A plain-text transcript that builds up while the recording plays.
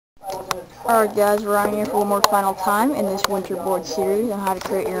Alright guys, we're on here for one more final time in this winterboard series on how to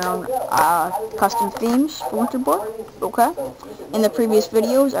create your own custom themes for winterboard. Okay? In the previous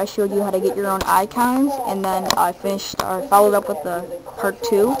videos I showed you how to get your own icons, and then I followed up with the part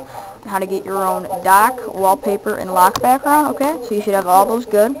 2 on how to get your own dock, wallpaper, and lock background. Okay? So you should have all those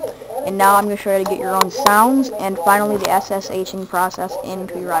good. And now I'm going to show you how to get your own sounds and finally the SSHing process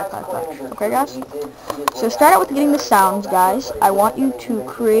into your iPod collection. Okay guys? So start out with getting the sounds, guys. I want you to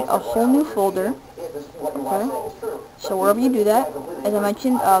create a whole new folder. Okay? So wherever you do that, as I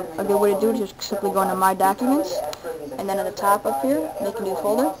mentioned, a good way to do it is just simply go into My Documents, and then at the top up here, make a new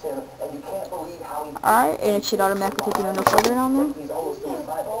folder. Alright, and it should automatically take you to a new folder down there.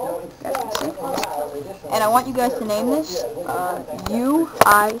 Guys can see. And I want you guys to name this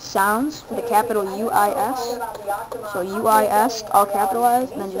UI Sounds with a capital UIS. So UIS, all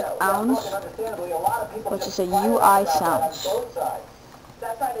capitalized, and then just ounds, which is a UI Sounds.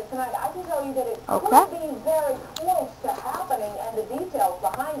 Okay.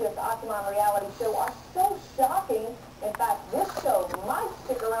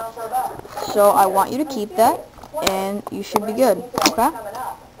 So I want you to keep that, and you should be good. Okay.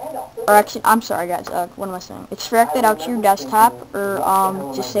 Or actually, I'm sorry guys, what am I saying? Extract it out to your desktop, or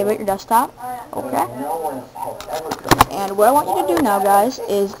just save it at your desktop. Okay. And what I want you to do now, guys,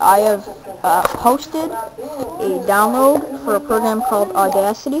 is I have posted a download for a program called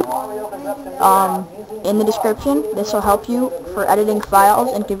Audacity in the description. This will help you for editing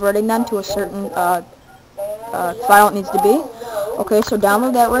files and converting them to a certain file it needs to be. Okay, so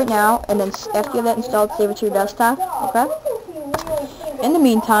download that right now, and then after you have that installed, save it to your desktop. Okay. In the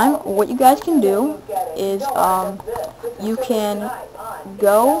meantime, what you guys can do is you can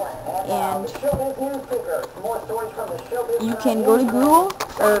go to Google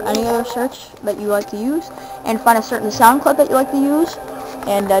or any other search that you like to use and find a certain sound clip that you like to use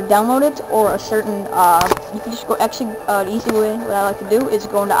and download it, or a certain you can just go, actually the easy way what I like to do is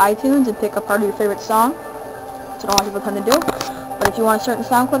go into iTunes and pick a part of your favorite song. So I don't want people to do, but if you want a certain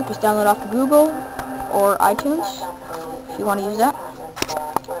sound clip, just download off of Google or iTunes if you want to use that.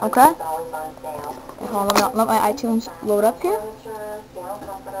 Okay? Hold on, let my iTunes load up here.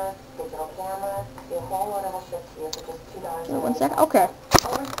 One second. Okay.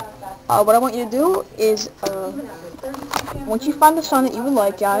 What I want you to do is, once you find the song that you would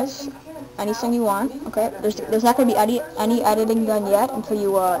like, guys, any song you want, okay, there's not going to be any editing done yet until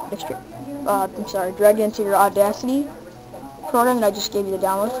you, drag it into your Audacity program that I just gave you the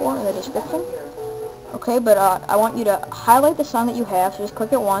download for in the description. Okay, but I want you to highlight the song that you have, so just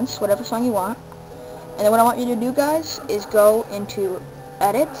click it once, whatever song you want. And then what I want you to do, guys, is go into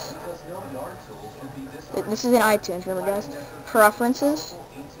Edit. This is in iTunes, remember, guys. Preferences.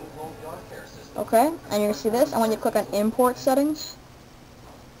 Okay, and you're going to see this. I want you to click on Import Settings.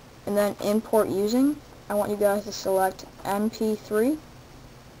 And then Import Using. I want you guys to select MP3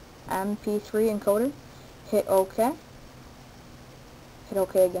 encoder. Hit OK. Hit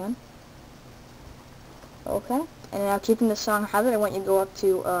OK again. Okay, and now keeping the song habit, I want you to go up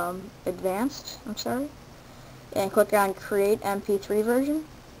to Advanced, and click on Create MP3 Version.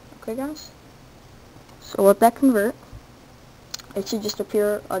 Okay, guys? So let that convert. It should just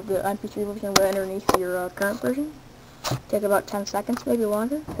appear the MP3 version right underneath your current version. Take about 10 seconds, maybe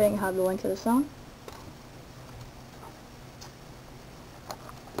longer, depending on how the link to the song.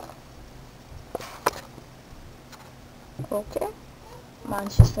 Okay,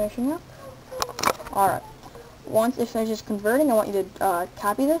 mine's just finishing up. Alright, once it finishes converting, I want you to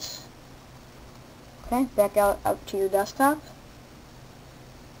copy this, okay, back out to your desktop,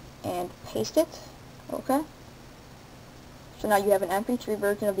 and paste it, okay. So now you have an MP3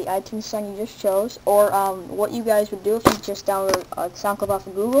 version of the iTunes song you just chose, or what you guys would do if you just download a sound clip off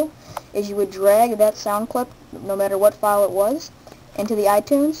of Google, is you would drag that sound clip, no matter what file it was, into the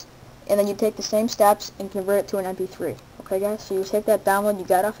iTunes, and then you take the same steps and convert it to an MP3. Okay, guys? So you take that download you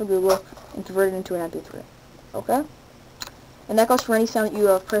got off of Google and convert it into an MP3. Okay? And that goes for any sound that you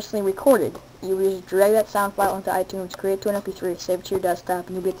have personally recorded. You just drag that sound file into iTunes, create it to an MP3, save it to your desktop,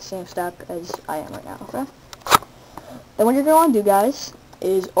 and you'll be at the same step as I am right now. Okay? Then what you're going to do, guys,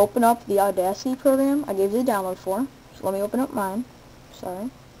 is open up the Audacity program I gave you the download for. So let me open up mine. Sorry.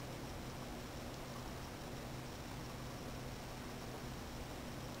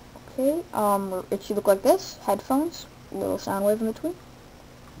 Okay, it should look like this. Headphones, a little sound wave in between.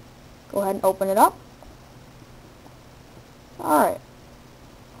 Go ahead and open it up. Alright.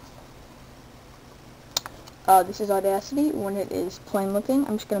 This is Audacity when it is plain looking.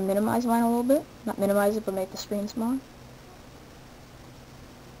 I'm just going to minimize mine a little bit. Not minimize it, but make the screen smaller.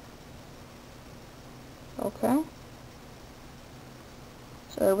 Okay.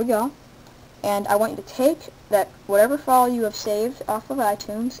 So there we go. And I want you to take that whatever file you have saved off of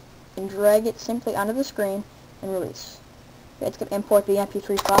iTunes and drag it simply onto the screen and release. Okay, it's going to import the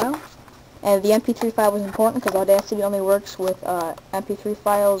MP3 file. And the MP3 file was important because Audacity only works with MP3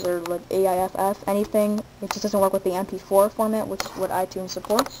 files or like AIFF, anything. It just doesn't work with the MP4 format, which is what iTunes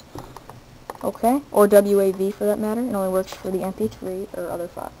supports. Okay, or WAV for that matter. It only works for the MP3 or other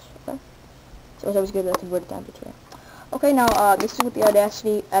files. Okay, so it's always good to convert it to MP3. Okay, now this is what the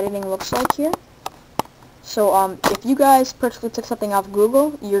Audacity editing looks like here. So if you guys purposely took something off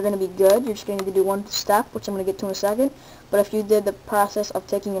Google, you're going to be good. You're just going to do one step, which I'm going to get to in a second. But if you did the process of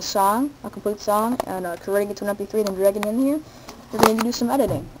taking a song, a complete song, and converting it to an MP3, then dragging it in here, you're going to do some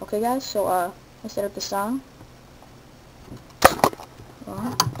editing. Okay, guys? So let's set up the song.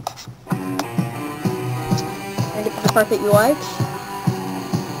 And get to the part that you like.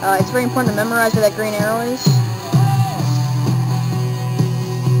 It's very important to memorize where that green arrow is.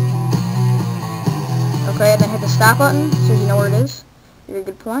 Okay, and then hit the stop button so you know where it is. You're a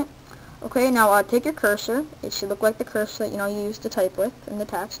good point. Okay, now take your cursor. It should look like the cursor that you used to type with in the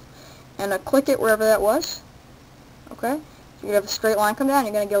text, and click it wherever that was. Okay, so you're gonna have a straight line come down.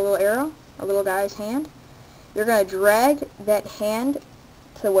 You're gonna get a little arrow, a little guy's hand. You're gonna drag that hand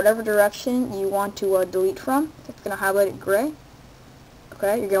to whatever direction you want to delete from. It's gonna highlight it gray.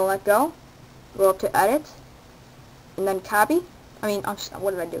 Okay, you're gonna let go. Go up to edit, and then copy.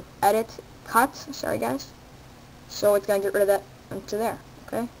 What did I do? Edit. Cut, sorry guys. So it's going to get rid of that into there,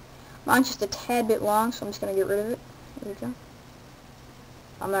 okay? Mine's just a tad bit long, so I'm just going to get rid of it. There we go.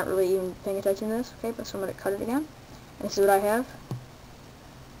 I'm not really even paying attention to this, okay? But so I'm going to cut it again. And this is what I have.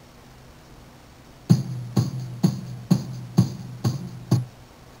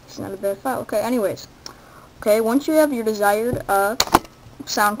 It's not a bad file. Okay, anyways. Okay, once you have your desired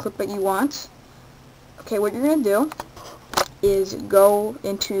sound clip that you want, okay, what you're going to do is go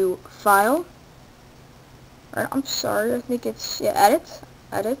into File, or I'm sorry, I think it's, Edit,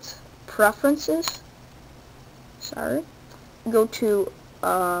 Preferences, sorry, go to,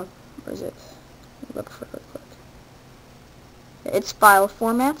 where is it, look for it real quick, it's File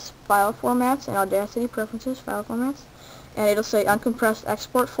Formats, and Audacity Preferences, File Formats, and it'll say Uncompressed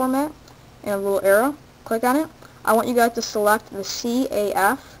Export Format, and a little arrow, click on it. I want you guys to select the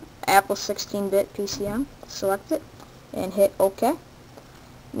CAF, Apple 16-bit PCM, select it, and hit OK.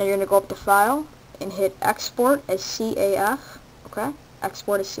 Now you're going to go up to File and hit Export as CAF. Okay,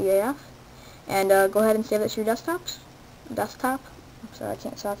 Export as CAF. And go ahead and save that to your desktop. I'm sorry, I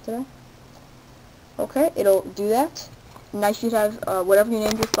can't talk today. Okay, it'll do that. Now you should have whatever you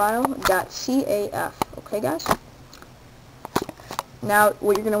named your file, .caf. Okay, guys? Now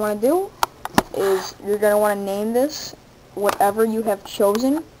what you're going to want to do is you're going to want to name this whatever you have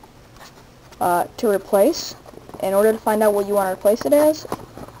chosen to replace. In order to find out what you want to replace it as,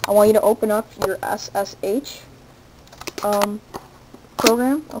 I want you to open up your SSH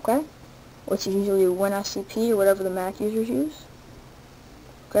program, okay, which is usually WinSCP or whatever the Mac users use.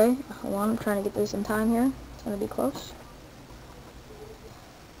 Okay, hold on, I'm trying to get this in time here. It's going to be close.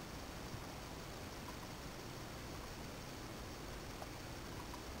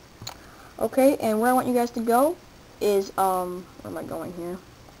 Okay, and where I want you guys to go is, where am I going here?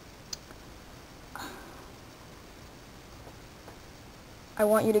 I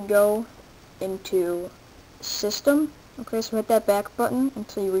want you to go into System. Okay, so hit that back button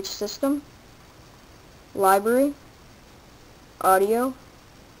until you reach System, Library, Audio,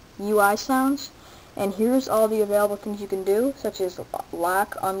 UI Sounds, and here's all the available things you can do, such as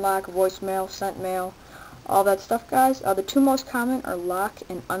lock, unlock, voicemail, sent mail, all that stuff, guys. The two most common are lock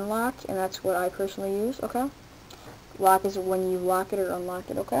and unlock, and that's what I personally use, okay? Lock is when you lock it or unlock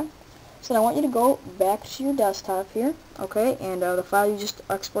it, okay? So now I want you to go back to your desktop here, okay, and the file you just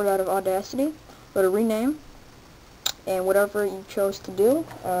exported out of Audacity, go to Rename, and whatever you chose to do,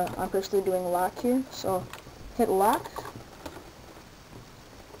 I'm personally doing lock here, so hit lock,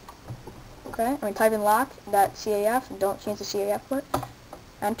 okay, type in lock.caf, don't change the CAF part,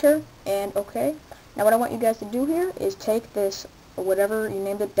 enter, and okay. Now what I want you guys to do here is take this, whatever you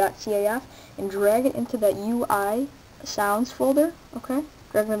named it, .caf, and drag it into that UI sounds folder, okay?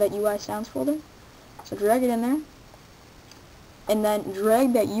 Drag it into that UI sounds folder. So drag it in there. And then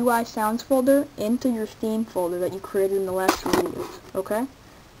drag that UI sounds folder into your theme folder that you created in the last few videos, okay?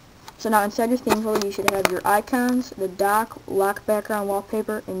 So now inside your theme folder you should have your icons, the dock, lock background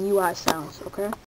wallpaper, and UI sounds, okay?